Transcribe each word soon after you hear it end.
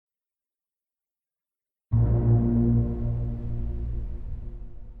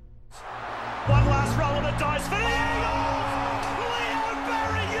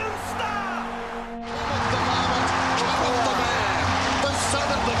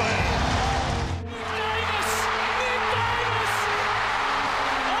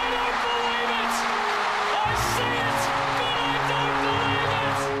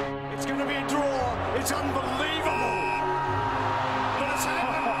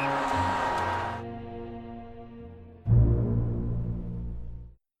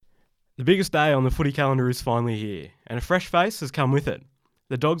The biggest day on the footy calendar is finally here, and a fresh face has come with it.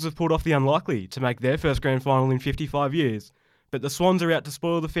 The Dogs have pulled off the unlikely to make their first grand final in 55 years, but the Swans are out to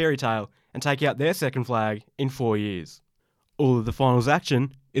spoil the fairy tale and take out their second flag in 4 years. All of the finals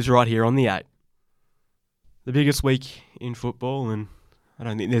action is right here on the 8. The biggest week in football, and I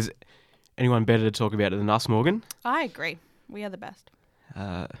don't think there's anyone better to talk about it than us, Morgan. I agree. We are the best.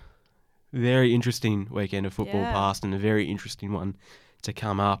 Very interesting weekend of football past, and a very interesting one to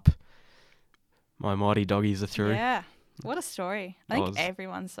come up. My mighty Doggies are through. Yeah. What a story. I think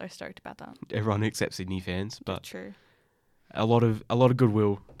everyone's so stoked about that. Everyone except Sydney fans, but true. A lot of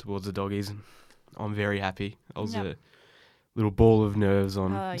goodwill towards the Doggies, and I'm very happy. I was a little ball of nerves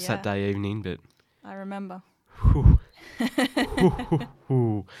on Saturday evening, but I remember.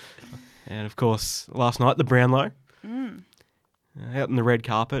 And of course, last night the Brownlow out on the red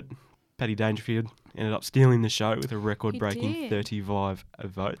carpet. Paddy Dangerfield ended up stealing the show with a record-breaking 35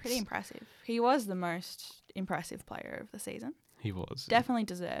 votes. Pretty impressive. He was the most impressive player of the season. He was. Definitely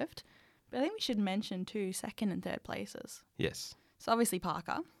deserved. But I think we should mention too second and third places. Yes. So obviously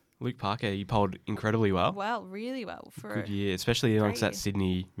Parker. Luke Parker, he polled incredibly well. Well, really well. For a good year, especially amongst that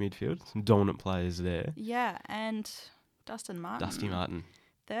Sydney midfield. Some dominant players there. Yeah, and Dusty Martin.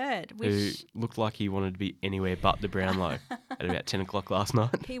 Third. Who looked like he wanted to be anywhere but the Brownlow at about 10 o'clock last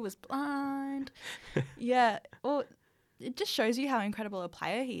night. He was blind. Yeah. Well, it just shows you how incredible a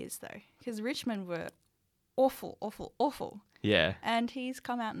player he is, though. Because Richmond were awful. Yeah. And he's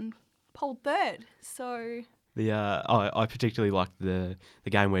come out and polled third. So... I particularly liked the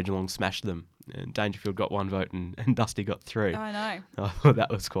game where Geelong smashed them, and Dangerfield got 1 vote and Dusty got 3. I know. I thought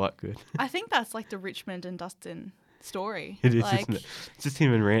that was quite good. I think that's like the Richmond and Dustin story. It is, isn't it? It's just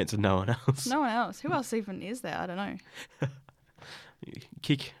him and Rance and no one else. No one else. Who else even is there? I don't know.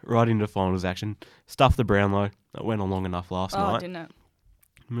 Kick right into finals action. Stuff the Brownlow. That went on long enough last night. Oh, didn't it?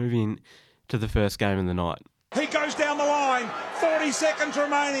 Moving to the first game of the night. He goes down the line, 40 seconds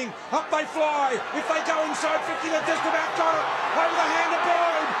remaining, up they fly, if they go inside 50 they've just about got it, over the hand of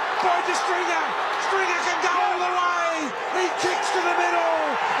Boyd to Stringer can go all the way, he kicks to the middle,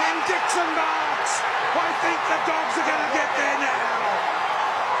 and Dixon marks. I think the Dogs are going to get there now,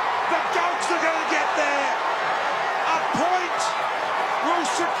 the Dogs are going to get there, a point will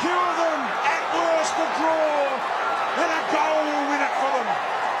secure them, at worst a draw, and a goal will win it for them.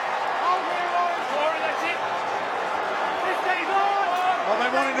 I've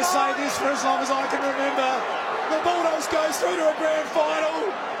been wanting to say this for as long as I can remember. The Bulldogs goes through to a grand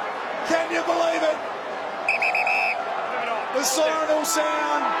final. Can you believe it? The siren will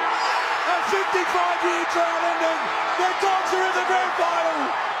sound. A 55-year drought ended. The Dogs are in the grand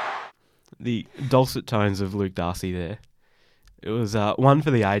final. The dulcet tones of Luke Darcy there. It was one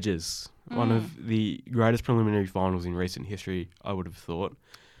for the ages. One of the greatest preliminary finals in recent history, I would have thought.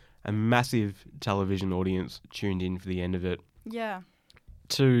 A massive television audience tuned in for the end of it. Yeah.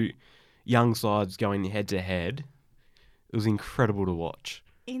 2 young sides going head-to-head. It was incredible to watch.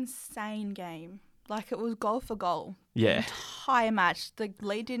 Insane game. Like, it was goal for goal. Yeah. The entire match. The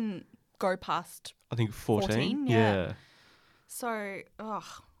lead didn't go past... I think 14? Yeah. So,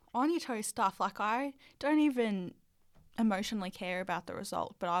 on your toes stuff. Like, I don't even emotionally care about the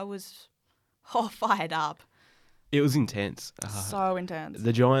result, but I was fired up. It was intense. So intense.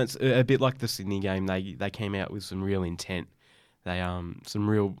 The Giants, a bit like the Sydney game, they came out with some real intent. They some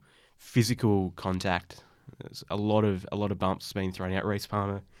real physical contact. There's a lot of bumps being thrown out. Reece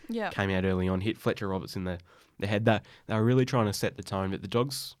Palmer came out early on, hit Fletcher Roberts in the head. They were really trying to set the tone, but the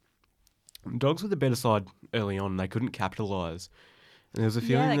Dogs were the better side early on. They couldn't capitalise. And there was a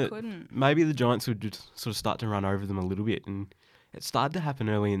feeling that maybe the Giants would just sort of start to run over them a little bit, and it started to happen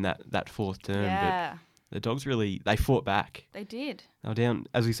early in that fourth term. Yeah. But the Dogs they fought back. They did. They were down,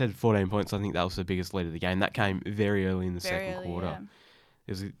 as we said, 14 points. I think that was the biggest lead of the game. That came very early in the second quarter.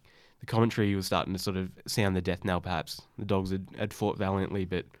 Yeah. The commentary was starting to sort of sound the death knell, perhaps. The Dogs had fought valiantly,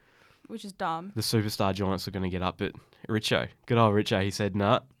 but... Which is dumb. The superstar Giants were going to get up, but Richo, good old Richo, he said,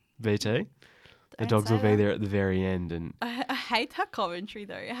 nah, BT. The Dogs will be there at the very end. And I hate that commentary,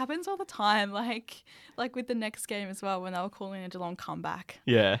 though. It happens all the time, like with the next game as well, when they were calling a Geelong comeback.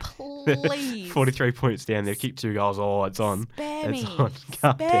 Yeah. Please. 43 points down. They've kicked 2 goals. Oh, it's on. Spare me. It's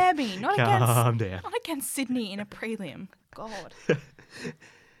on. Spare me. Calm down. Not against Sydney in a prelim. God.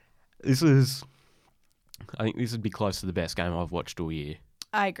 I think this would be close to the best game I've watched all year.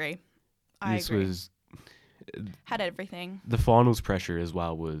 I agree. Was... Had everything. The finals pressure as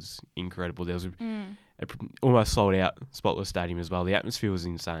well was incredible. There was almost sold out Spotless Stadium as well. The atmosphere was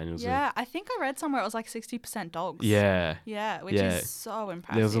insane. It was I think I read somewhere it was like 60% dogs. Yeah. Yeah, which is so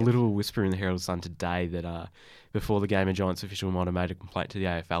impressive. There was a little whisper in the Herald Sun today that before the game, a Giants official might have made a complaint to the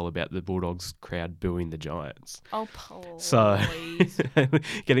AFL about the Bulldogs crowd booing the Giants. Oh, please. So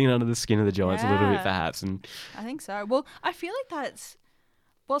getting under the skin of the Giants a little bit perhaps. And I think so. Well, I feel like that's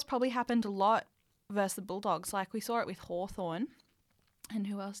what's probably happened a lot versus the Bulldogs. Like we saw it with Hawthorn. And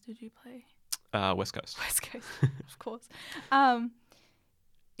who else did you play? West Coast. West Coast, of course.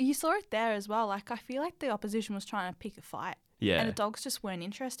 You saw it there as well. Like, I feel like the opposition was trying to pick a fight. Yeah. And the Dogs just weren't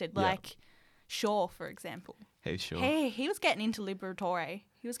interested. Like, Shaw, for example. Hey, Shaw. He was getting into Liberatore.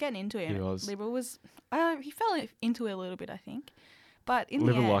 He was getting into him. He was. Liberal was... he fell into it a little bit, I think. But in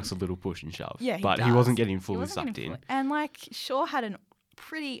Liberal the end... likes a little push and shove. Yeah, But he wasn't getting fully sucked in. And, like, Shaw had a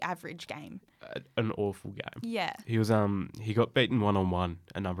pretty average game. An awful game. Yeah. He was he got beaten 1-on-1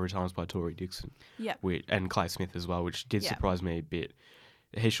 a number of times by Tory Dixon. Yeah. And Clay Smith as well, which did surprise me a bit.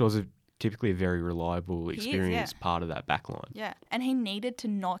 Heshaw's typically a very reliable, experienced part of that back line. Yeah, and he needed to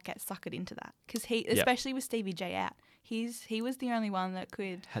not get suckered into that because especially with Stevie J out, he was the only one that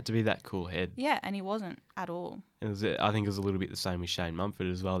could... Had to be that cool head. Yeah, and he wasn't at all. I think it was a little bit the same with Shane Mumford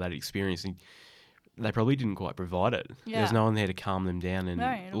as well, that experience. They probably didn't quite provide it. Yeah. There was no one there to calm them down. And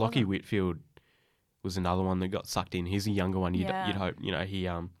Lockie wasn't. Whitfield was another one that got sucked in. He's a younger one. You'd hope,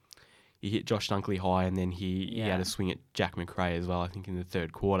 he hit Josh Dunkley high and then he had a swing at Jack McRae as well, I think, in the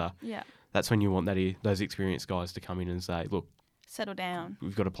third quarter. Yeah. That's when you want those experienced guys to come in and say, look, settle down.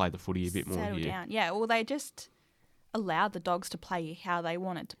 We've got to play the footy a bit more here. Settle down. Yeah, well, they just allowed the Dogs to play how they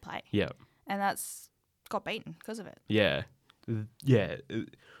wanted to play. Yeah. And that's got beaten because of it. Yeah. Yeah. It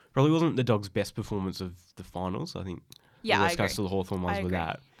probably wasn't the Dogs' best performance of the finals, I think. Yeah, the West Coast to the Hawthorn ones with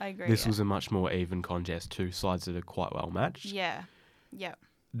that. I agree. This was a much more even contest, two sides that are quite well matched. Yeah. Yeah.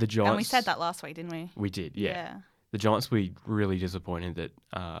 The Giants... And we said that last week, didn't we? We did, yeah. The Giants were really disappointed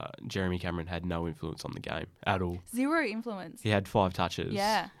that Jeremy Cameron had no influence on the game at all. Zero influence. He had 5 touches.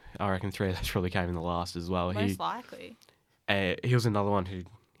 Yeah. I reckon 3 of those probably came in the last as well. Most likely. He was another one who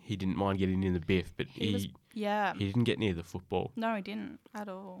he didn't mind getting in the biff, but he didn't get near the football. No, he didn't at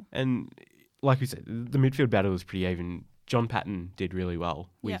all. And like we said, the midfield battle was pretty even. John Patton did really well.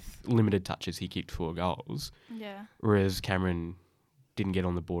 With limited touches, he kicked 4 goals. Yeah. Whereas Cameron didn't get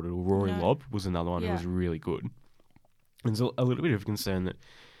on the board at all. Rory Lobb was another one who was really good. And there's a little bit of concern that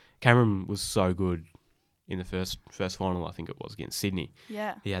Cameron was so good in the first final, I think it was, against Sydney.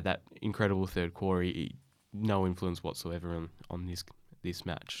 Yeah. He had that incredible third quarter. No influence whatsoever on this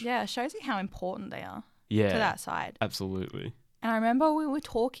match. Yeah, it shows you how important they are to that side. Absolutely. And I remember we were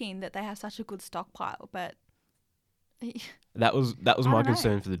talking that they have such a good stockpile, but... That was my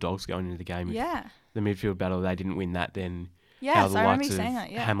concern for the Dogs going into the game. If the midfield battle, they didn't win that, then how the likes of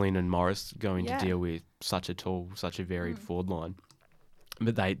Hamlin and Morris going to deal with such a varied forward line.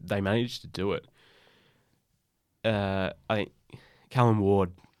 But they managed to do it. I think Callum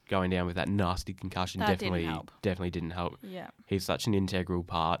Ward going down with that nasty concussion definitely didn't help. Yeah. He's such an integral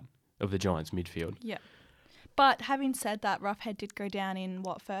part of the Giants midfield. Yeah. But having said that, Roughhead did go down in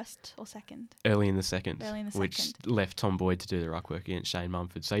first or second? Early in the second. Which left Tom Boyd to do the ruck work against Shane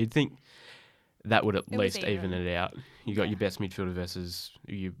Mumford. So you'd think that would at least even it out. You got your best midfielder versus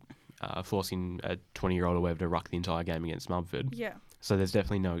you forcing a 20-year-old or whatever to ruck the entire game against Mumford. Yeah. So there's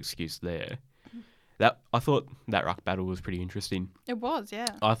definitely no excuse there. I thought that ruck battle was pretty interesting. It was, yeah.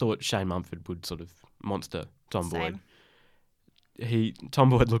 I thought Shane Mumford would sort of monster Tom Boyd.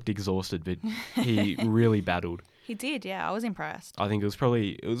 Tom Boyd looked exhausted, but he really battled. He did, yeah. I was impressed. I think it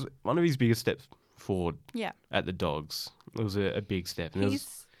was one of his biggest steps forward. Yeah. At the Dogs. It was a big step. And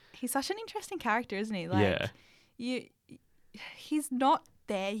he's such an interesting character, isn't he? Like, he's not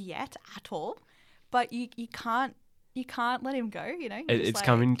there yet at all, but you can't let him go. You know, it's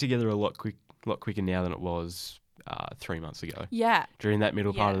coming together a lot quicker now than it was 3 months ago. Yeah. During that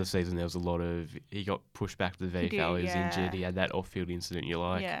middle part of the season, there was a lot of... He got pushed back to the VFL. He was injured. He had that off-field incident. You're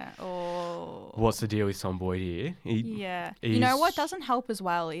like... Yeah. Oh. What's the deal with Tom Boyd here? You know what doesn't help as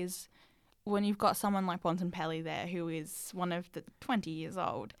well is when you've got someone like Bontempelli there who is one of the 20 years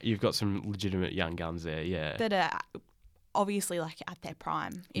old. You've got some legitimate young guns there, yeah. That are obviously like at their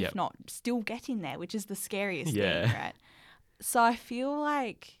prime, if not still getting there, which is the scariest thing, right? So I feel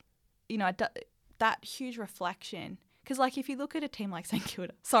like, you know... that huge reflection, because like if you look at a team like St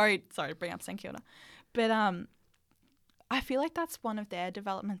Kilda, sorry to bring up St Kilda, but I feel like that's one of their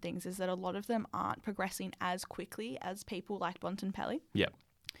development things is that a lot of them aren't progressing as quickly as people like Bontempelli. Yep.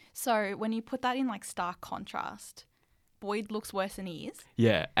 So when you put that in like stark contrast, Boyd looks worse than he is.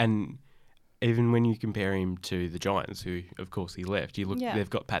 Yeah, and even when you compare him to the Giants, who, of course, he left, you look, they've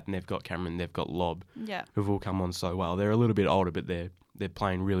got Patton, they've got Cameron, they've got Lobb, who've all come on so well. They're a little bit older, but they're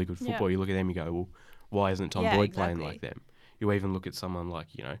playing really good football. You look at them, you go, well, why isn't Tom Boyd playing like them? You even look at someone like,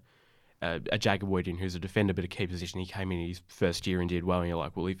 a Jacob Woodin, who's a defender but a key position. He came in his first year and did well, and you're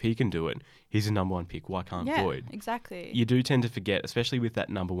like, well, if he can do it, he's a number one pick. Why can't Boyd? Yeah, exactly. You do tend to forget, especially with that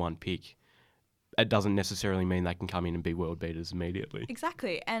number one pick, it doesn't necessarily mean they can come in and be world beaters immediately.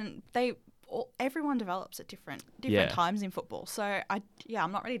 Exactly, and everyone develops at different times in football. So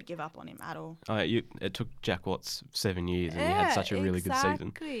I'm not ready to give up on him at all. It took Jack Watts 7 years, and he had such a really good season.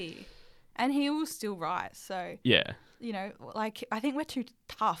 Exactly, and he will still rise. So I think we're too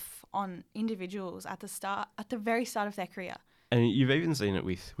tough on individuals at the very start of their career. And you've even seen it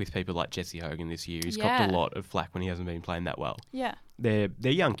with people like Jesse Hogan this year. He's copped a lot of flack when he hasn't been playing that well. Yeah. They're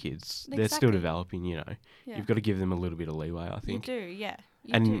young kids. Exactly. They're still developing, Yeah. You've got to give them a little bit of leeway, I think. You do, yeah.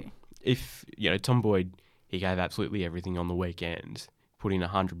 If, Tom Boyd, he gave absolutely everything on the weekend, put in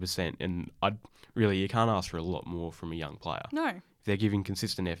 100%, and you can't ask for a lot more from a young player. No. If they're giving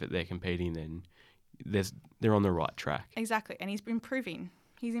consistent effort, they're competing, then they're on the right track. Exactly, and he's improving.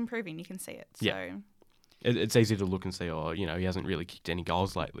 He's improving, you can see it. So. Yeah. It's easy to look and see, he hasn't really kicked any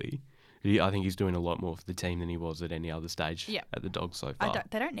goals lately. I think he's doing a lot more for the team than he was at any other stage at the Dogs so far.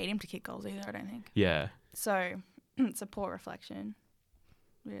 They don't need him to kick goals either, I don't think. Yeah. So it's a poor reflection,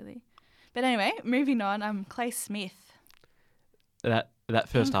 really. But anyway, moving on, Clay Smith. That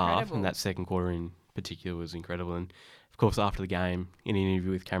first half and that second quarter in particular was incredible. And, of course, after the game, in an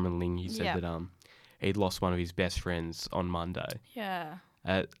interview with Cameron Ling, he said that he'd lost one of his best friends on Monday. Yeah.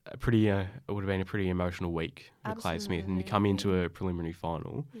 It would have been a pretty emotional week for Clay Smith, and to come into a preliminary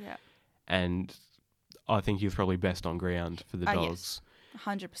final. Yeah. And I think he was probably best on ground for the Dogs. Yes.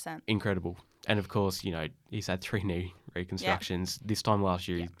 100%. Incredible. And of course, he's had 3 knee reconstructions. Yeah. This time last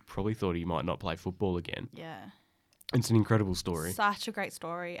year, he probably thought he might not play football again. Yeah. It's an incredible story. Such a great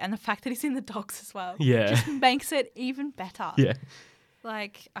story. And the fact that he's in the Dogs as well. Yeah. Just makes it even better. Yeah.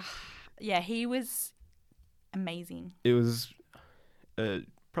 He was amazing. It was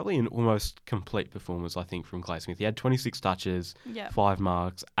probably an almost complete performance, I think, from Clay Smith. He had 26 touches, 5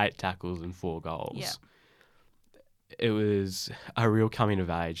 marks, 8 tackles and 4 goals. Yeah. It was a real coming of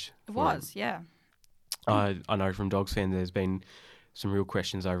age. It was, yeah. I know from Dogs fan there's been some real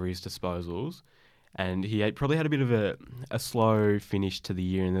questions over his disposals, and he probably had a bit of a slow finish to the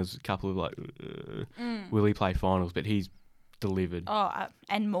year, and there's a couple of will he play finals? But he's delivered.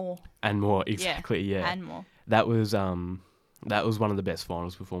 And more. And more, exactly, yeah. And more. That was one of the best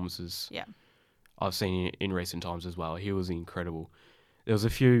finals performances I've seen in recent times as well. He was incredible. There was a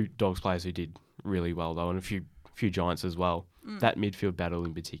few Dogs players who did really well though, and a few Giants as well. That midfield battle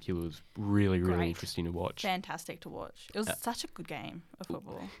in particular was really, really interesting to watch. Fantastic to watch. It was such a good game of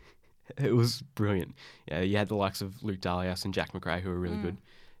football. It was brilliant. Yeah, you had the likes of Luke Dalias and Jack McRae who were really good.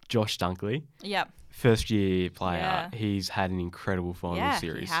 Josh Dunkley. Yep. First year player. He's had an incredible final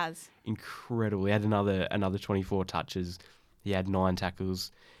series. He has. Incredible. He had another 24 touches. He had 9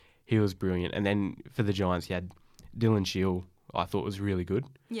 tackles. He was brilliant. And then for the Giants, he had Dylan Shield, I thought was really good.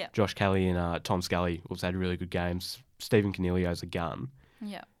 Yeah. Josh Kelly and Tom Scully also had really good games. Stephen Canelio's a gun.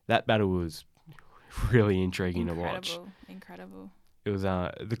 Yeah. That battle was really intriguing to watch. Incredible. It was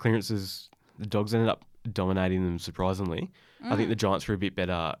the clearances. The Dogs ended up dominating them surprisingly. I think the Giants were a bit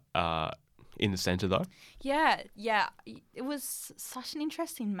better in the centre though. Yeah. It was such an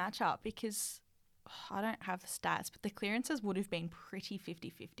interesting matchup because I don't have the stats, but the clearances would have been pretty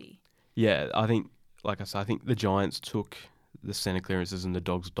 50-50. Yeah, I think, like I said, I think the Giants took the centre clearances and the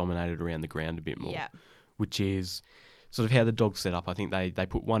Dogs dominated around the ground a bit more, which is sort of how the Dogs set up. I think they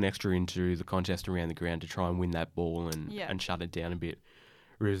put one extra into the contest around the ground to try and win that ball and shut it down a bit,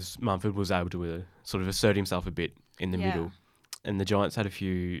 whereas Mumford was able to sort of assert himself a bit in the middle. And the Giants had a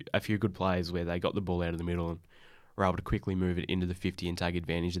few good plays where they got the ball out of the middle and were able to quickly move it into the 50 and take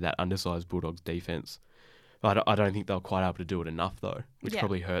advantage of that undersized Bulldogs defence. But I don't think they were quite able to do it enough though, which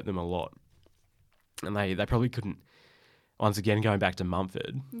probably hurt them a lot. And they probably couldn't. Once again, going back to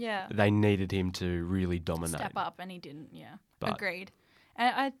Mumford, they needed him to really dominate. Step up, and he didn't, Agreed.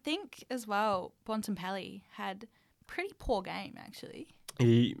 And I think as well, Bontempelli had a pretty poor game, actually.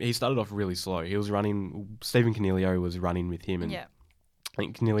 He started off really slow. He was running, Stephen Canelio was running with him, and I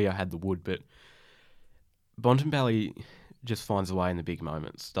think Canelio had the wood, but Bontempelli just finds a way in the big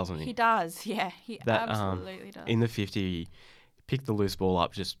moments, doesn't he? He does, yeah. He absolutely does. In the 50, he picked the loose ball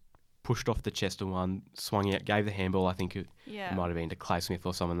up, just pushed off the chest of one, swung out, gave the handball. I think it might have been to Clay Smith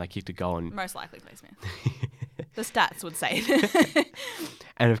or someone. They kicked a goal. And most likely Clay Smith. The stats would say it.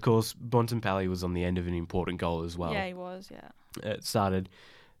 And, of course, Bontempelli was on the end of an important goal as well. Yeah, he was, It started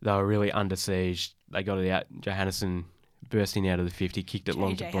they were really under siege. They got it out. Johannesson bursting out of the 50, kicked it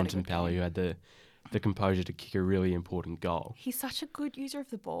long to Bontempelli, who had the composure to kick a really important goal. He's such a good user of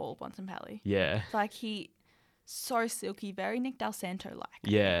the ball, Bontempelli. Yeah. Like, so silky, very Nick Del Santo-like.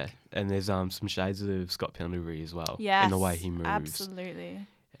 Yeah, and there's some shades of Scott Pendlebury as well. Yes, in the way he moves. Absolutely.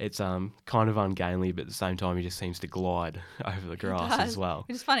 It's kind of ungainly, but at the same time, he just seems to glide over the grass as well.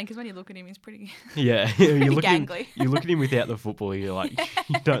 Which is funny because when you look at him, he's pretty yeah, you look gangly. You look at him without the football, you're like,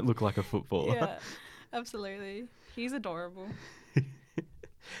 you don't look like a footballer. Yeah, absolutely. He's adorable.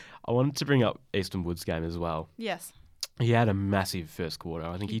 I wanted to bring up Easton Wood's game as well. Yes. He had a massive first quarter.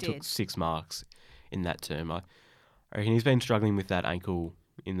 I think he took 6 marks in that term. I reckon he's been struggling with that ankle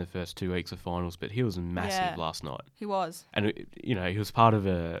in the first 2 weeks of finals, but he was massive last night. He was. And, he was part of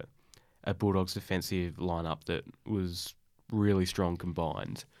a Bulldogs defensive lineup that was really strong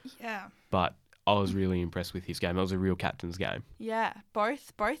combined. Yeah. But I was really impressed with his game. It was a real captain's game. Yeah.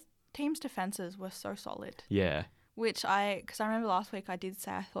 Both teams' defences were so solid. Yeah. Because I remember last week I did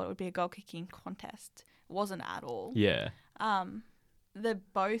say I thought it would be a goal-kicking contest. It wasn't at all. Yeah.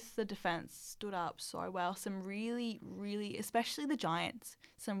 Both the defence stood up so well. Some really, really, especially the Giants,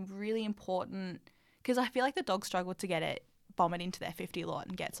 some really important, because I feel like the Dogs struggled to get it, bomb it into their 50 lot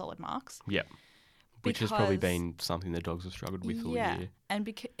and get solid marks. Yeah. Which has probably been something the Dogs have struggled with all year. And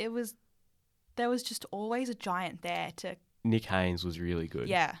because there was just always a giant there to... Nick Haynes was really good.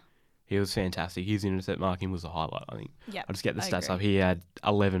 Yeah. He was fantastic. His intercept marking was a highlight, I think. Yeah. I'll just get the stats up. He had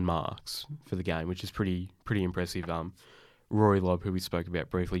 11 marks for the game, which is pretty impressive. Rory Lobb, who we spoke about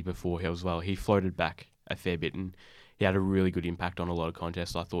briefly before here as well, he floated back a fair bit and he had a really good impact on a lot of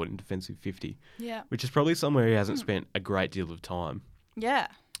contests, I thought, in defensive 50. Yeah. Which is probably somewhere he hasn't spent a great deal of time. Yeah.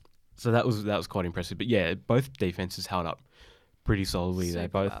 So that was quite impressive. But yeah, both defences held up pretty solidly. They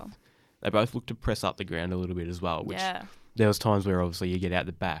both looked to press up the ground a little bit as well, which there was times where obviously you get out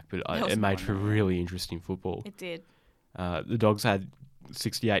the back, but it made for really interesting football. It did. The Dogs had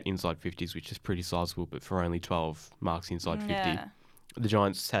 68 inside 50s, which is pretty sizable, but for only 12 marks inside 50. Yeah. The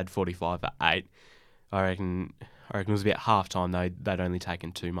Giants had 45 at 8. I reckon it was about half time they'd only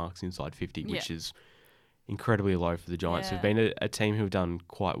taken 2 marks inside 50, which is incredibly low for the Giants. They've been a team who've done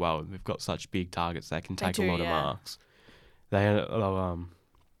quite well. They've got such big targets they can take a lot of marks. They're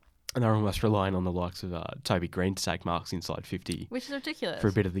almost relying on the likes of Toby Green to take marks inside 50. Which is ridiculous. For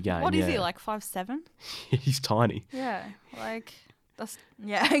a bit of the game. What is he, like 5'7"? He's tiny. Yeah, like...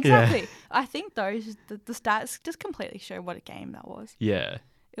 exactly. Yeah. I think the stats just completely show what a game that was. Yeah.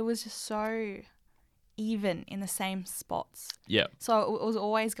 It was just so even in the same spots. Yeah. So it was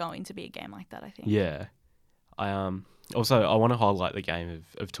always going to be a game like that, I think. Yeah. I want to highlight the game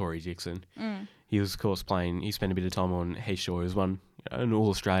of Tory Dixon. He was, of course, he spent a bit of time on Heath Shaw, who was an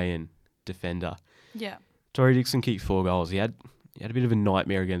All-Australian defender. Yeah. Tory Dixon kicked 4 goals. He had a bit of a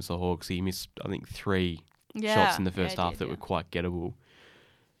nightmare against the Hawks. He missed, I think, 3 shots in the first half that were quite gettable.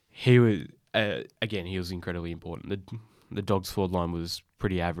 He was he was incredibly important. The Dogs forward line was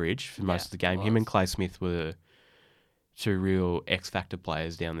pretty average for most of the game. Him and Clay Smith were 2 real X-factor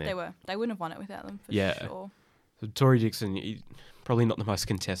players down there. They were. They wouldn't have won it without them, for sure. So Tory Dixon, probably not the most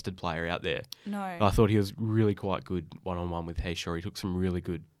contested player out there. No. I thought he was really quite good one-on-one with Heath Shaw. He took some really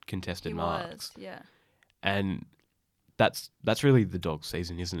good contested marks. Yeah. And that's really the Dogs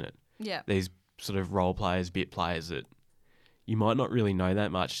season, isn't it? Yeah. These sort of role players, bit players that you might not really know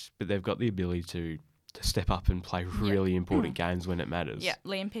that much, but they've got the ability to step up and play really important games when it matters. Yeah,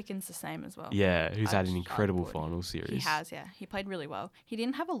 Liam Pickens the same as well. Yeah, who's had an incredible final series. He has, yeah. He played really well. He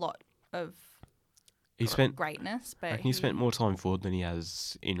didn't have a lot of greatness, but he spent more time forward than he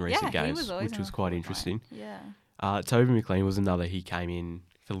has in recent games, which was quite interesting. Yeah. Toby McLean was another. He came in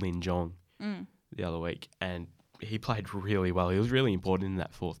for Lin Jong the other week, and he played really well. He was really important in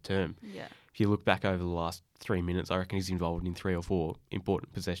that 4th term. Yeah. If you look back over the last 3 minutes, I reckon he's involved in 3 or 4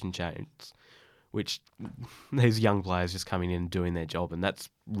 important possession chains, which these young players just coming in and doing their job, and that's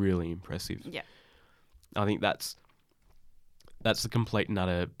really impressive. Yeah. I think that's the complete and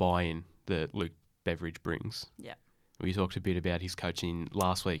utter buy-in that Luke Beveridge brings. Yeah. We talked a bit about his coaching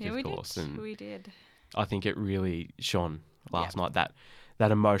last week, of course. And we did. I think it really shone last night, that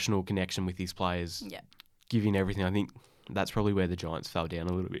emotional connection with his players, giving everything. I think that's probably where the Giants fell down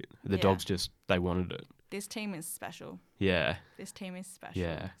a little bit. The Dogs they wanted it. This team is special. Yeah. This team is special.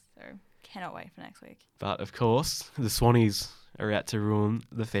 Yeah. So cannot wait for next week. But of course, the Swannies are out to ruin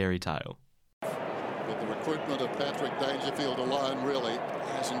the fairy tale. But the recruitment of Patrick Dangerfield alone really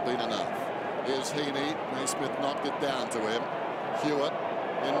hasn't been enough. Here's Heaney. Naismith knocked it down to him. Hewitt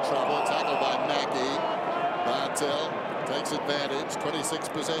in trouble. Tackled by Mackey. Bartell takes advantage. 26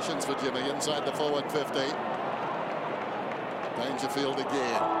 possessions for Jimmy inside the forward 50. Dangerfield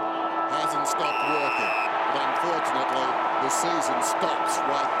again. Hasn't stopped working. But unfortunately, the season stops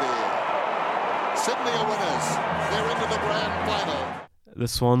right there. Sydney are winners. They're into the grand final. The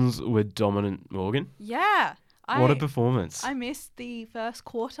Swans were dominant, Morgan. Yeah. What a performance. I missed the first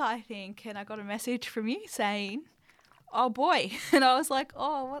quarter, I think, and I got a message from you saying, oh boy. And I was like,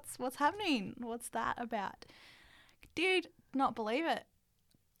 oh, what's happening? What's that about? Dude, not believe it.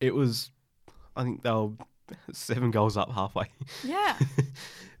 It was, I think they were 7 goals up halfway. Yeah.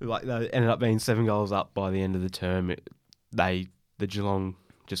 Like they ended up being 7 goals up by the end of the term. The Geelong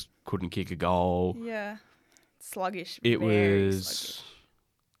just couldn't kick a goal. Yeah. Sluggish. It was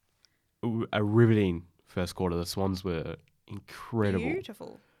sluggish. A riveting first quarter. The Swans were incredible.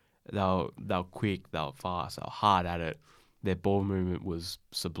 Beautiful. They were quick, they were fast, they were hard at it. Their ball movement was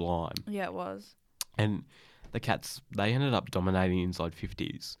sublime. Yeah, it was. And the Cats, they ended up dominating inside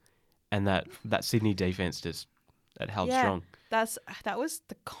 50s. And that Sydney defence just held strong. That was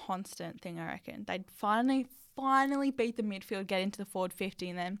the constant thing, I reckon. They'd finally beat the midfield, get into the forward 50,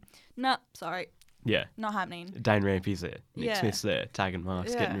 and then, nah, sorry. Yeah. Not happening. Dane Rampy's there. Nick Smith's there, tagging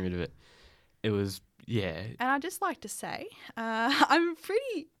marks, getting rid of it. It was, yeah. And I'd just like to say, I'm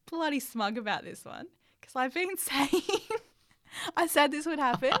pretty bloody smug about this one because I've been saying, I said this would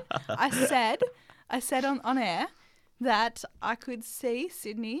happen. I said on air that I could see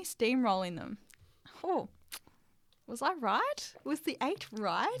Sydney steamrolling them. Oh, was I right? Was the 8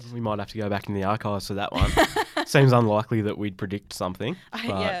 right? We might have to go back in the archives for that one. Seems unlikely that we'd predict something.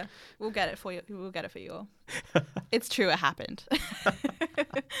 Yeah, we'll get it for you. We'll get it for you all. It's true, it happened.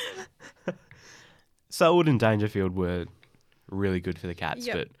 Selwood and Dangerfield were really good for the Cats,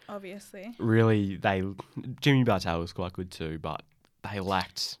 yep, but obviously, really Jimmy Bartel was quite good too, but they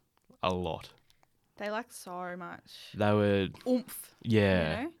lacked a lot. They lacked so much. They were oomph.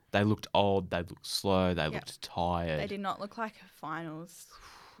 Yeah, you know? They looked old. They looked slow. They looked tired. They did not look like finals.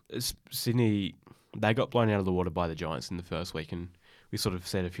 Sydney, they got blown out of the water by the Giants in the first week, and we sort of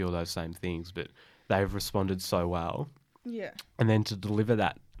said a few of those same things, but they've responded so well. Yeah. And then to deliver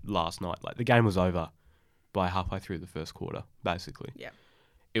that last night, like the game was over by halfway through the first quarter, basically. Yeah.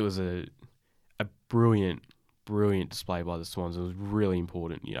 It was a brilliant display by the Swans. It was really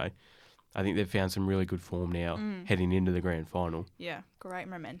important, you know. I think they've found some really good form now heading into the grand final. Yeah, great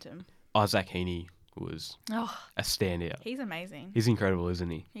momentum. Isaac Heaney was a standout. He's amazing. He's incredible, isn't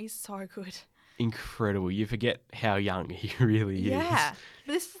he? He's so good. Incredible. You forget how young he really is. Yeah.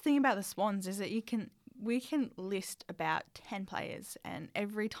 But this is the thing about the Swans is that we can list about 10 players and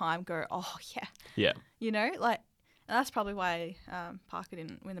every time go, oh, yeah. Yeah. You know, like, and that's probably why Parker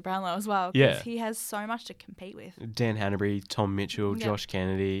didn't win the Brownlow as well. Yeah. He has so much to compete with. Dan Hanbury, Tom Mitchell, Josh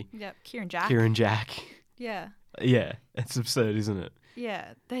Kennedy. Yep. Kieran Jack. Yeah. Yeah. It's absurd, isn't it?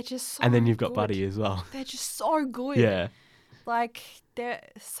 Yeah. They're just so And then you've got good. Buddy as well. They're just so good. Yeah. Like, they're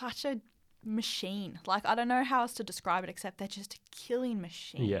such a machine. Like, I don't know how else to describe it except they're just a killing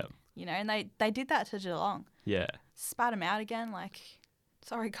machine. Yeah. You know, and they did that to Geelong. Yeah. Spat them out again. Like,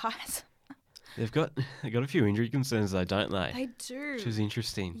 sorry, guys. They've got a few injury concerns though, don't they? They do. Which is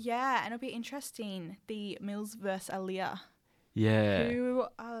interesting. Yeah, and it'll be interesting, the Mills versus Aaliyah. Yeah. Who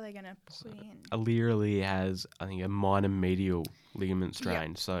are they going to put in? Aaliyah has, I think, a minor medial ligament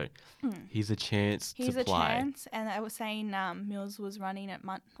strain, so he's a chance to play. He's a chance, and I was saying Mills was running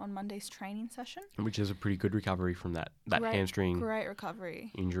on Monday's training session. Which is a pretty good recovery from that hamstring Great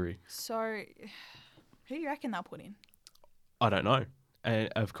recovery. Injury. So, who do you reckon they'll put in? I don't know. And,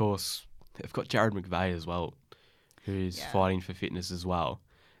 of course, they've got Jared McVeigh as well, who's fighting for fitness as well.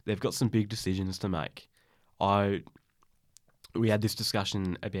 They've got some big decisions to make. We had this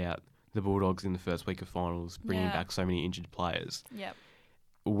discussion about the Bulldogs in the first week of finals, bringing back so many injured players. Yep.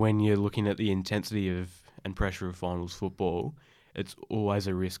 When you're looking at the intensity and pressure of finals football, it's always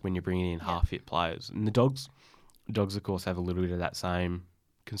a risk when you're bringing in half-fit players. And the Dogs, of course, have a little bit of that same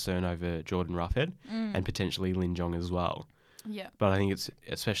concern over Jordan Roughhead and potentially Lin Jong as well. Yeah. But I think it's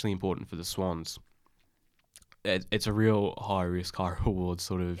especially important for the Swans. It's a real high-risk, high-reward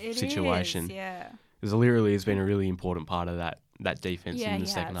sort of situation. Is, yeah. Because literally has been a really important part of that defence in the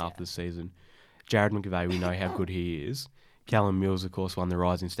second half of the season. Jared McVeigh, we know how good he is. Callum Mills, of course, won the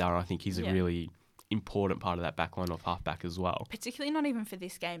Rising Star. I think he's a really important part of that backline off halfback as well. Particularly not even for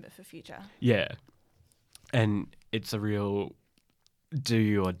this game, but for future. Yeah. And it's a real do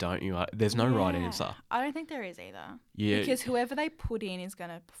you or don't you. There's no right answer. I don't think there is either. Yeah. Because whoever they put in is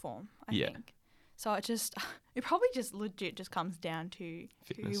going to perform, I think. So it probably just legit just comes down to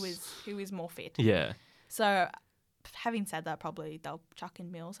who is more fit. Yeah. So having said that, probably they'll chuck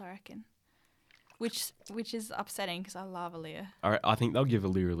in Mills, I reckon. Which is upsetting because I love Aaliyah. I think they'll give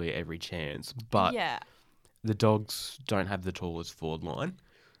Aaliyah every chance, but the Dogs don't have the tallest forward line.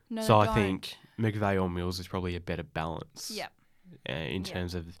 No, so they I don't. think McVeigh or Mills is probably a better balance. Yep. In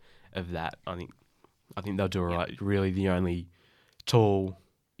terms of that, I think they'll do all right. Really, the only tall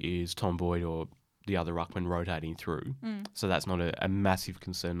is Tom Boyd or the other ruckman rotating through. So that's not a massive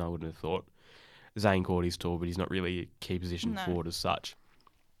concern, I wouldn't have thought. Zane Cordy's tall, but he's not really a key position forward as such.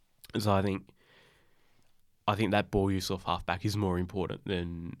 So I think that ball use off halfback is more important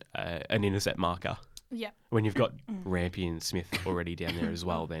than an intercept marker. Yeah. When you've got Rampy and Smith already down there as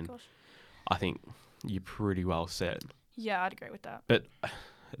well, then I think you're pretty well set. Yeah, I'd agree with that. But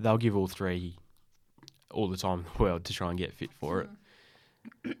they'll give all three all the time in the world to try and get fit for it.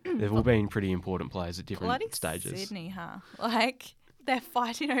 They've all been pretty important players at different Bloody stages. Sydney, huh? Like, they're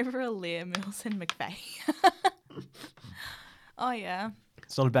fighting over Aaliyah, Mills and McVeigh. Oh, yeah.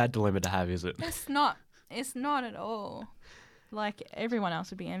 It's not a bad dilemma to have, is it? It's not. It's not at all. Like, everyone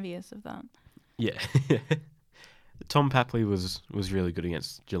else would be envious of that. Yeah. Tom Papley was really good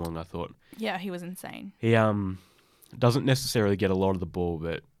against Geelong, I thought. Yeah, he was insane. He doesn't necessarily get a lot of the ball,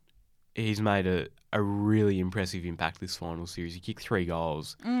 but he's made a really impressive impact this final series. He kicked 3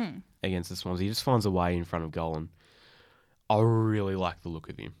 goals against the Swans. He just finds a way in front of goal, and I really like the look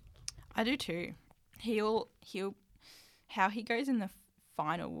of him. I do too. He'll how he goes in the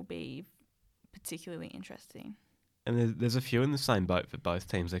final will be particularly interesting. And there's a few in the same boat for both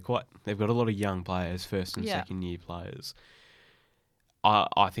teams. They've got a lot of young players, first and second year players.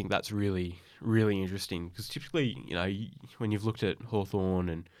 I think that's really, really interesting because typically, when you've looked at Hawthorn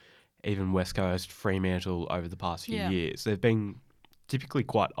and even West Coast, Fremantle over the past few years, they've been typically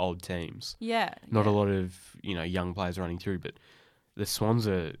quite old teams. Yeah. Not a lot of, young players running through, but the Swans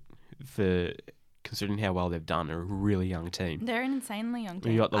are, for considering how well they've done, are a really young team. They're an insanely young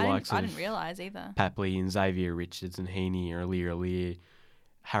team. You got the likes I didn't realise either. Papley and Xavier Richards and Heaney, Aaliyah,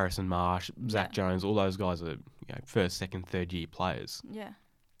 Harrison Marsh, Zach Jones, all those guys are first, second, third year players. Yeah.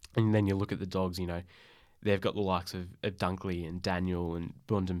 And then you look at the Dogs, they've got the likes of Dunkley and Daniel and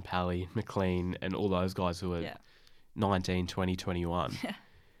Bontempelli, McLean and all those guys who are 19, 20, 21.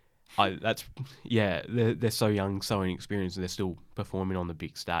 Yeah. They're so young, so inexperienced, and they're still performing on the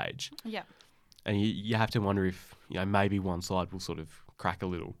big stage. Yeah. And you have to wonder if, maybe one side will sort of crack a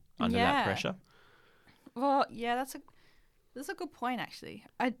little under that pressure. Well, yeah, that's a good point, actually.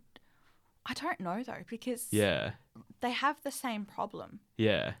 I don't know, though, because they have the same problem.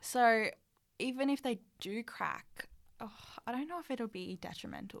 Yeah. So even if they do crack, I don't know if it'll be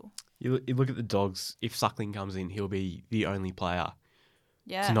detrimental. You look at the Dogs, if Suckling comes in, he'll be the only player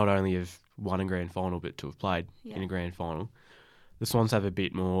to not only have won a grand final, but to have played in a grand final. The Swans have a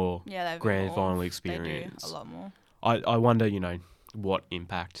bit more grand final experience. They do, a lot more. I wonder, what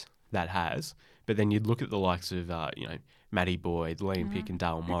impact that has. But then you'd look at the likes of, Matty Boyd, Liam Pick and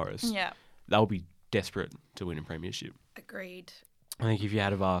Dale Morris. Yeah. They'll be desperate to win a premiership. Agreed. I think if you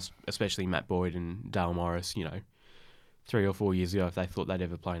had have asked, especially Matt Boyd and Dale Morris, 3 or 4 years ago, if they thought they'd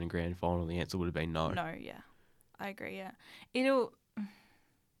ever play in a grand final, the answer would have been no. No, yeah. I agree, yeah.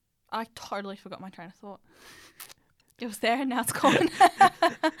 I totally forgot my train of thought. It was there and now it's gone.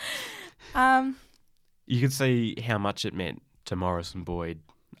 You could see how much it meant to Morris and Boyd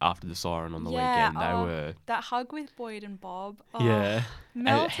after the siren on the weekend. They were... That hug with Boyd and Bob. And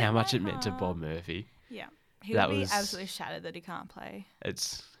how much it meant to Bob Murphy. Yeah. He would be absolutely shattered that he can't play.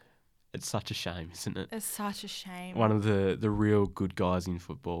 It's such a shame, isn't it? It's such a shame. One of the real good guys in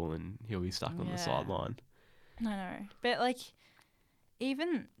football, and he'll be stuck on the sideline. I know. But,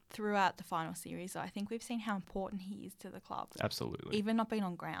 even throughout the final series, I think we've seen how important he is to the club. Absolutely. Even not being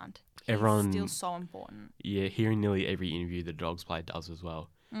on ground. Everyone, still so important. Yeah, hearing nearly every interview the Dogs play does as well.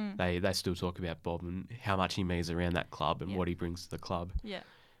 They still talk about Bob and how much he means around that club and what he brings to the club. Yeah.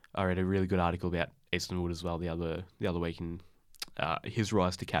 I read a really good article about Easton Wood as well the other week in his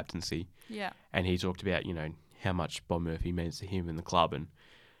rise to captaincy. Yeah. And he talked about, how much Bob Murphy means to him and the club. And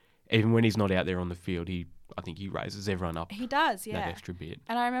even when he's not out there on the field, I think he raises everyone up. He does, yeah. That extra bit.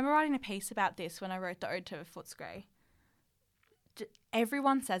 And I remember writing a piece about this when I wrote the Ode to Footscray.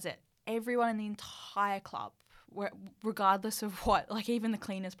 Everyone says it. Everyone in the entire club, regardless of what, even the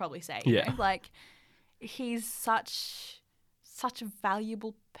cleaners probably say. He's such a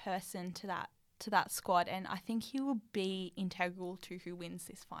valuable person to that squad, and I think he will be integral to who wins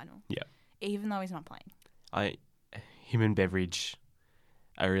this final. Yeah. Even though he's not playing. Him and Beveridge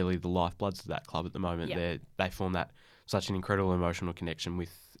are really the lifebloods of that club at the moment. Yeah. They form such an incredible emotional connection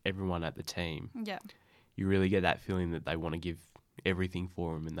with everyone at the team. Yeah. You really get that feeling that they want to give everything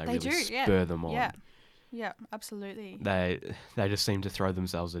for him, and they really spur them on. Yeah. Yeah, absolutely. They just seem to throw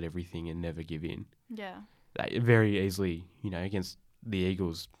themselves at everything and never give in. Yeah. They very easily, against the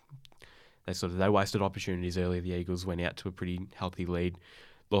Eagles, They wasted opportunities early. The Eagles went out to a pretty healthy lead.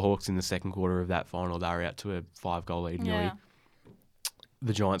 The Hawks in the second quarter of that final, they were out to a 5-goal lead nearly. Yeah.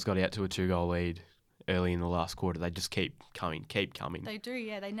 The Giants got out to a 2-goal lead early in the last quarter. They just keep coming. They do,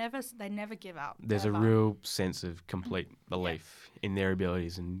 yeah. They never give up. There's a real sense of complete belief in their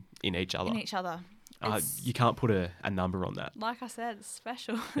abilities and in each other. You can't put a number on that. Like I said, it's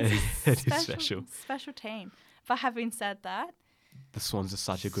special. It is special. Special team. But having said that, the Swans are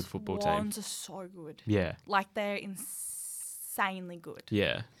such a good football team. Swans are so good. Yeah. Like, they're insanely good.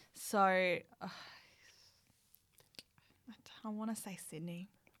 Yeah. So, I want to say Sydney.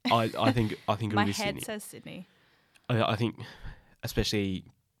 I think it'll be Sydney. My head says Sydney. I think, especially,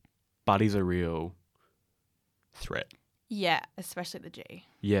 Buddy's a real threat. Yeah, especially the G.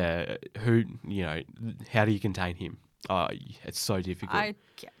 Yeah, how do you contain him? It's so difficult.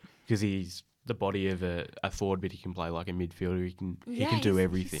 Because he's the body of a forward, but he can play like a midfielder. He can do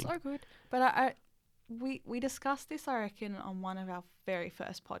everything. He's so good. But we discussed this, I reckon, on one of our very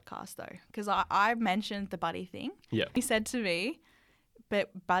first podcasts, though, because I mentioned the Buddy thing. Yeah. He said to me,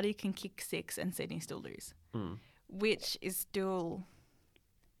 but Buddy can kick 6 and Sydney still lose, which is still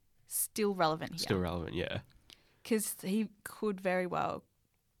relevant here. Still relevant, yeah. Because he could very well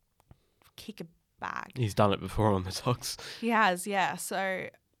kick a bag. He's done it before on the Dogs. He has, yeah. So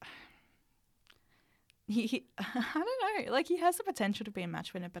he I don't know. Like, he has the potential to be a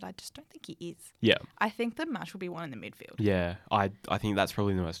match winner, but I just don't think he is. Yeah. I think the match will be won in the midfield. Yeah, I think that's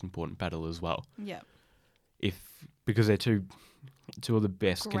probably the most important battle as well. Yeah. Because they're two of the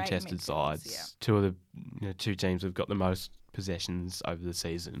best Great contested sides. Yeah. Two of the two teams have got the most possessions over the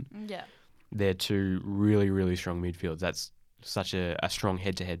season. Yeah. They're two really, really strong midfields. That's such a strong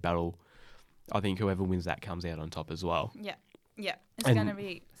head-to-head battle. I think whoever wins that comes out on top as well. Yeah. Yeah. It's going to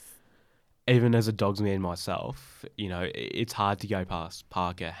be... Even as a Dogs man myself, it's hard to go past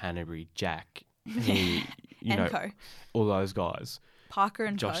Parker, Hanbury, Jack, Co. all those guys. Parker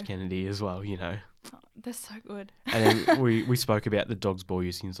and Josh Co. Kennedy as well, Oh, they're so good. And then we spoke about the Dogs ball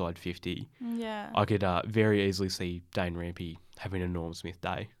use inside 50. Yeah. I could very easily see Dane Rampy having a Norm Smith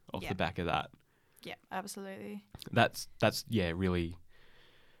day off the back of that. Yeah, absolutely. That's really...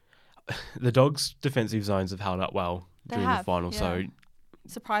 The Dogs' defensive zones have held up well during the final, so...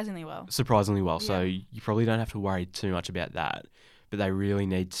 Surprisingly well. Yeah. So you probably don't have to worry too much about that. But they really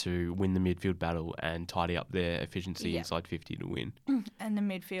need to win the midfield battle and tidy up their efficiency inside 50 to win. And the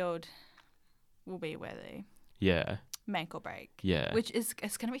midfield will be where they make or break. Yeah. Which it's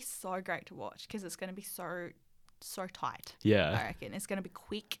going to be so great to watch because it's going to be so tight. Yeah. I reckon. It's going to be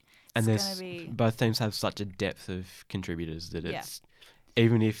quick. And both teams have such a depth of contributors that it's...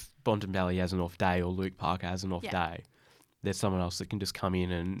 Even if Bontempelli has an off day or Luke Parker has an off day, there's someone else that can just come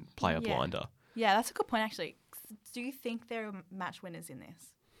in and play a blinder. Yeah, that's a good point, actually. Do you think there are match winners in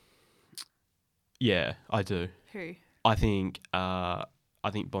this? Yeah, I do. Who? I think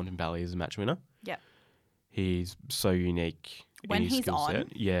Bontempelli is a match winner. Yeah. He's so unique when in his skill on,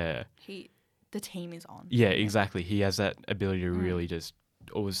 set. Yeah. The team is on. Yeah, exactly. He has that ability to really just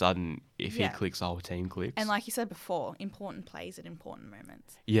all of a sudden, if he clicks, the whole team clicks. And like you said before, important plays at important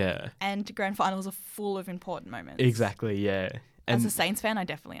moments. Yeah. And grand finals are full of important moments. Exactly, yeah. And as a Saints fan, I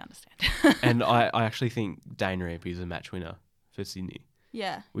definitely understand. And I actually think Dane Rampy is a match winner for Sydney.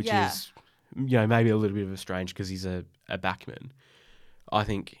 Yeah. Which is, maybe a little bit of a strange because he's a backman. I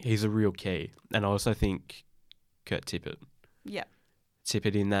think he's a real key. And I also think Kurt Tippett. Yeah.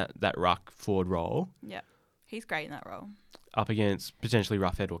 Tippett in that ruck forward role. Yeah. He's great in that role. Up against potentially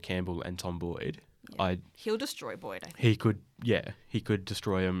Roughhead or Campbell and Tom Boyd. Yeah. He'll destroy Boyd, I think. He could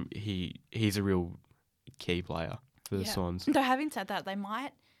destroy him. He's a real key player for the Swans. Though having said that, they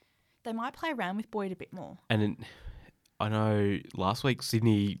might play around with Boyd a bit more. And I know last week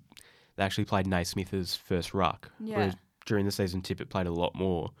Sydney, they actually played Naismith as first ruck. Yeah. Whereas during the season Tippett played a lot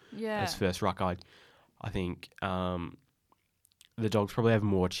more as first ruck. I think the Dogs probably have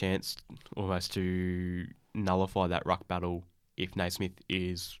more chance almost to nullify that ruck battle if Naismith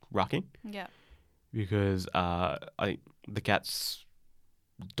is rucking. Yeah. Because I think the Cats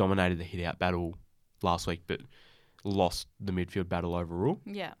dominated the hit-out battle last week but lost the midfield battle overall.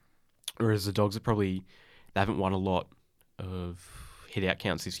 Yeah. Whereas the Dogs they haven't won a lot of hit-out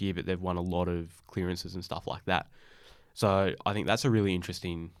counts this year, but they've won a lot of clearances and stuff like that. So I think that's a really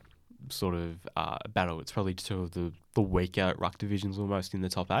interesting sort of battle. It's probably two of the weaker ruck divisions almost in the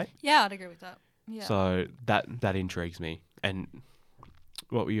top 8. Yeah, I'd agree with that. Yeah. So that intrigues me. And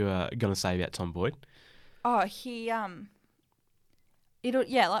what were you going to say about Tom Boyd? Oh, he like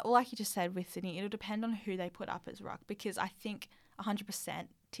you just said with Sydney, it'll depend on who they put up as ruck because I think 100%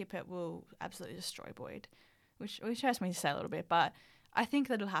 Tippett will absolutely destroy Boyd, which hurts me to say a little bit, but I think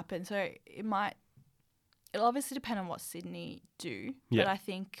that'll happen. So it'll obviously depend on what Sydney do, Yeah. but I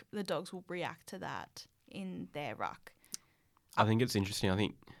think the Dogs will react to that in their ruck. I think it's interesting. I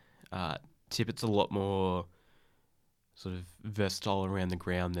think Tippett's a lot more sort of versatile around the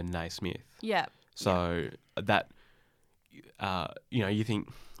ground than Naismith. Yeah. So that, you think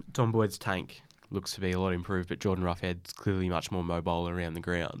Tom Boyd's tank looks to be a lot improved, but Jordan Roughead's clearly much more mobile around the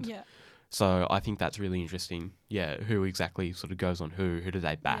ground. Yeah. So I think that's really interesting. Yeah, who exactly sort of goes on who do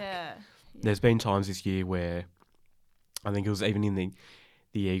they back? Yeah. There's been times this year where I think it was even in the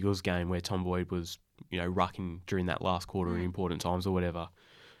Eagles game where Tom Boyd was, rucking during that last quarter in important times or whatever.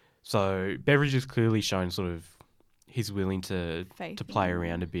 So Beveridge has clearly shown sort of he's willing to play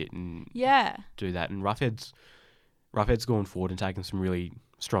around a bit and do that. And Roughead's gone forward and taken some really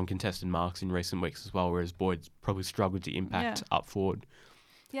strong contested marks in recent weeks as well, whereas Boyd's probably struggled to impact up forward.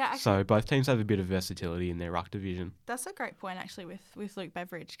 Yeah. Actually, so both teams have a bit of versatility in their ruck division. That's a great point, actually, with Luke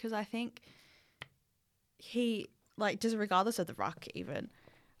Beveridge, because I think he, just regardless of the ruck even,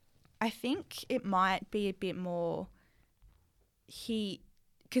 I think it might be a bit more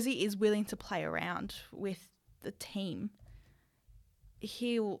because he is willing to play around with the team.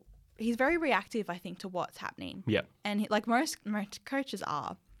 He's very reactive, I think, to what's happening. Yeah. And most coaches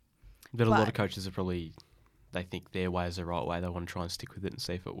are. But a lot of coaches are probably, they think their way is the right way. They want to try and stick with it and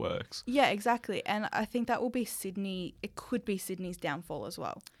see if it works. Yeah, exactly. And I think that will be Sydney. It could be Sydney's downfall as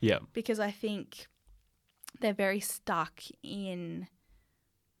well. Yeah. Because I think they're very stuck in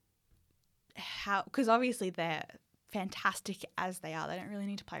because obviously they're fantastic as they are. They don't really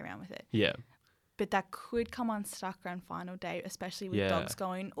need to play around with it. Yeah. But that could come unstuck around final day, especially with Dogs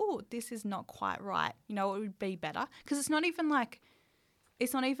going, oh, this is not quite right. It would be better. Because it's not even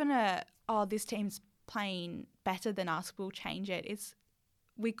this team's playing better than us, we'll change it.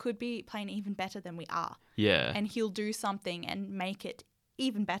 We could be playing even better than we are. Yeah. And he'll do something and make it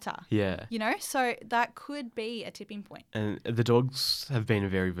even better. Yeah. So that could be a tipping point. And the Dogs have been a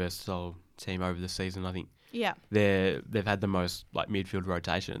very versatile team over the season, I think. Yeah. They've had the most midfield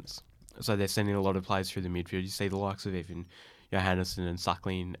rotations. So they're sending a lot of players through the midfield. You see the likes of even Johannesson and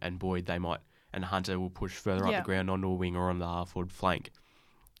Suckling and Boyd, and Hunter will push further up the ground onto a wing or on the half-forward flank.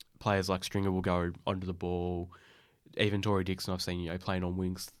 Players like Stringer will go onto the ball. Even Tory Dixon, I've seen, playing on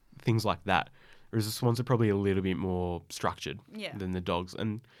wings, things like that. Whereas the Swans are probably a little bit more structured than the Dogs.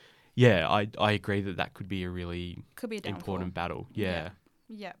 And I agree that could be a really important battle. Yeah.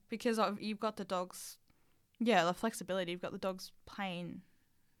 Yeah, because you've got the Dogs, the flexibility. You've got the Dogs playing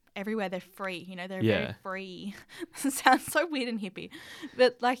everywhere. They're free, they're very free. Sounds so weird and hippie.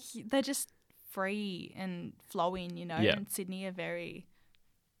 But they're just free and flowing, and Sydney are very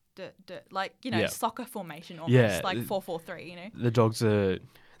soccer formation almost, 4-4-3, The Dogs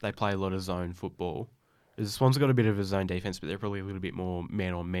they play a lot of zone football. The Swans have got a bit of a zone defense, but they're probably a little bit more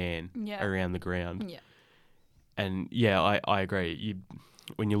man on man around the ground. Yeah. And I agree.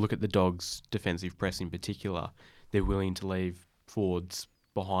 When you look at the Dogs' defensive press in particular, they're willing to leave forwards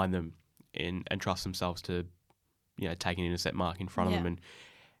behind them and trust themselves to, take an intercept mark in front of them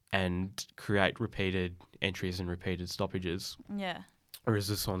and create repeated entries and repeated stoppages. Yeah. Whereas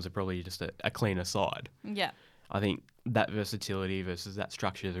the Swans are probably just a cleaner side. Yeah. I think that versatility versus that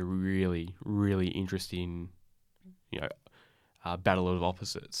structure is a really, really interesting, battle of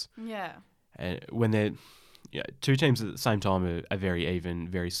opposites. Yeah. And when they're, two teams at the same time are very even,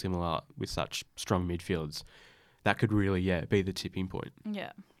 very similar with such strong midfields, that could really, be the tipping point.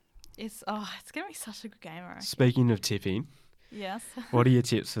 Yeah. It's going to be such a good game, I reckon. Speaking of tipping. Yes. What are your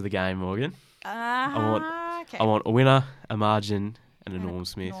tips for the game, Morgan? I want a winner, a margin, and a Norm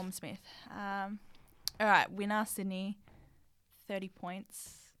Smith. Norm Smith. All right, winner, Sydney, 30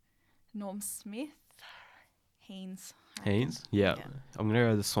 points. Norm Smith, Haynes. Yeah. I'm going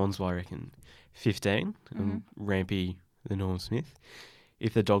to go the Swans by, I reckon, 15. And Rampy, the Norm Smith.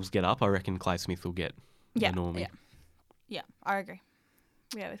 If the Dogs get up, I reckon Clay Smith will get the Normie. Yeah, I agree.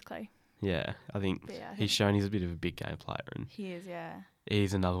 Yeah, with Clay. Yeah, I think he's shown he's a bit of a big game player. And he is, yeah.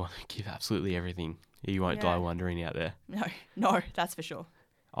 He's another one who give absolutely everything. He won't die wondering out there. No, that's for sure.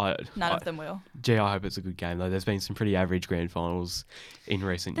 None of them will. Gee, I hope it's a good game, though. There's been some pretty average grand finals in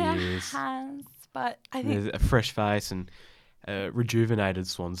recent years. There has, but I think... There's a fresh face and a rejuvenated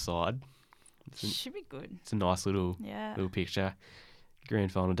Swan side. Should be good. It's a nice little picture.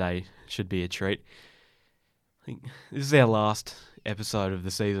 Grand final day should be a treat. I think this is our last episode of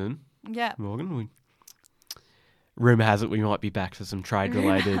the season. Yeah. Morgan, rumour has it we might be back for some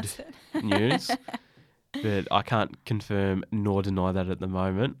trade-related news. But I can't confirm nor deny that at the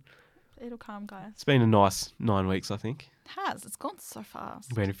moment. It'll come, guys. It's been a nice 9 weeks, I think. It has. It's gone so fast.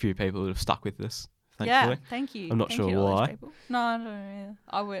 There's been a few people that have stuck with us for thankfully. Yeah, thank you. I'm not sure why. No, I don't know.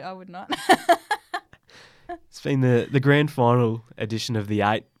 I would not. It's been the grand final edition of the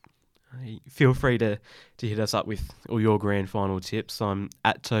 8. Feel free to hit us up with all your grand final tips. I'm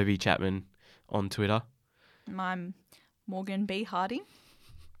at Toby Chapman on Twitter. I'm Morgan B. Hardy.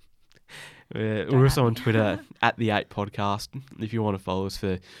 We're also on Twitter at the 8 Podcast if you want to follow us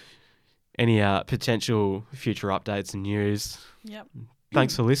for any potential future updates and news. Yep.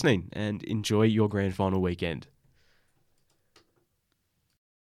 Thanks for listening and enjoy your grand final weekend.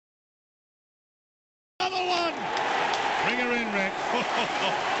 Another one! Bring her in, Rex.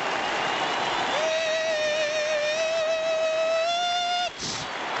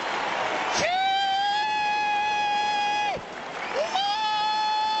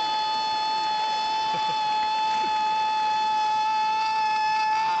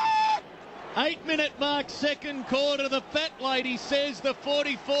 8-minute mark, second quarter. The fat lady says the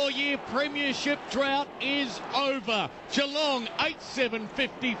 44-year premiership drought is over. Geelong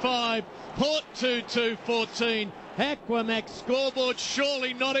 8-7-55. Port 2-2-14. Aquamax scoreboard.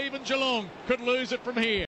 Surely not even Geelong could lose it from here.